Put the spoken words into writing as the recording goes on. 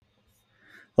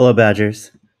Hello,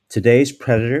 Badgers. Today's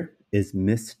predator is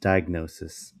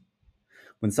misdiagnosis.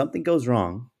 When something goes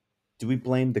wrong, do we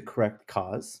blame the correct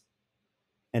cause?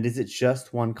 And is it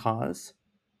just one cause,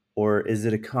 or is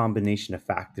it a combination of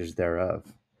factors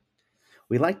thereof?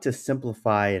 We like to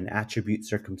simplify and attribute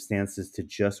circumstances to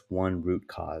just one root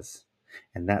cause,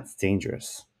 and that's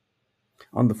dangerous.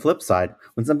 On the flip side,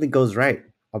 when something goes right,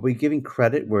 are we giving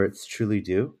credit where it's truly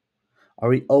due? Are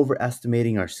we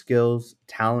overestimating our skills,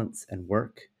 talents, and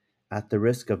work at the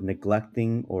risk of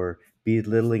neglecting or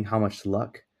belittling how much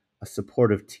luck, a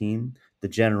supportive team, the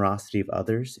generosity of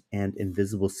others, and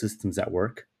invisible systems at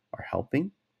work are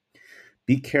helping?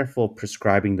 Be careful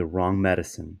prescribing the wrong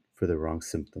medicine for the wrong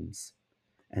symptoms.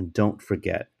 And don't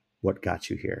forget what got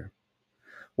you here.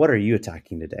 What are you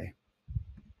attacking today?